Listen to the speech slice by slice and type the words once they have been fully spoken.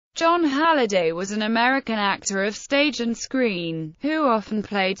John Halliday was an American actor of stage and screen, who often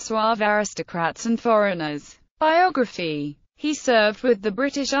played suave aristocrats and foreigners. Biography. He served with the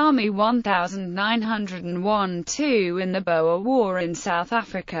British Army 1901–2 in the Boer War in South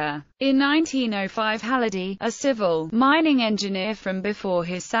Africa. In 1905 Halliday, a civil, mining engineer from before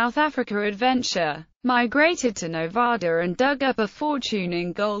his South Africa adventure, migrated to Nevada and dug up a fortune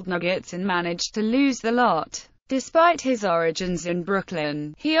in gold nuggets and managed to lose the lot. Despite his origins in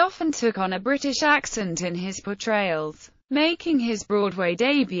Brooklyn, he often took on a British accent in his portrayals, making his Broadway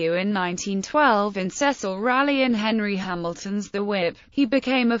debut in 1912 in Cecil Raleigh and Henry Hamilton's The Whip. He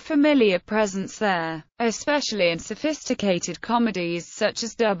became a familiar presence there, especially in sophisticated comedies such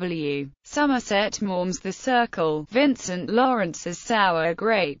as W. Somerset Maugham's The Circle, Vincent Lawrence's Sour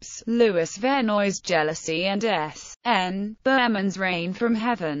Grapes, Louis Verneuil's Jealousy and S.N. Berman's Rain from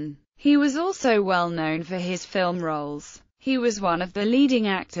Heaven. He was also well known for his film roles. He was one of the leading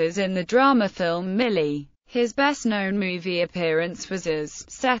actors in the drama film Millie. His best-known movie appearance was as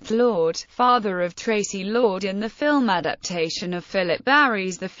Seth Lord, father of Tracy Lord in the film adaptation of Philip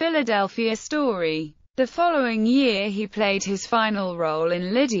Barry's The Philadelphia Story. The following year he played his final role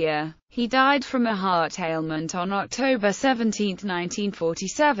in Lydia. He died from a heart ailment on October 17,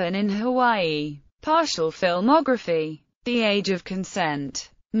 1947 in Hawaii. Partial filmography. The Age of Consent,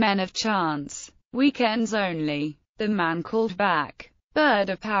 Men of Chance, Weekends Only, The Man Called Back, Bird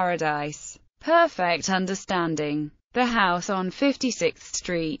of Paradise, Perfect Understanding, The House on 56th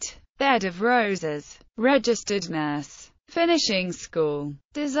Street, Bed of Roses, Registered Nurse, Finishing School,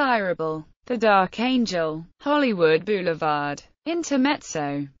 Desirable, The Dark Angel, Hollywood Boulevard,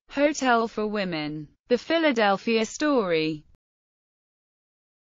 Intermezzo, Hotel for Women, The Philadelphia Story.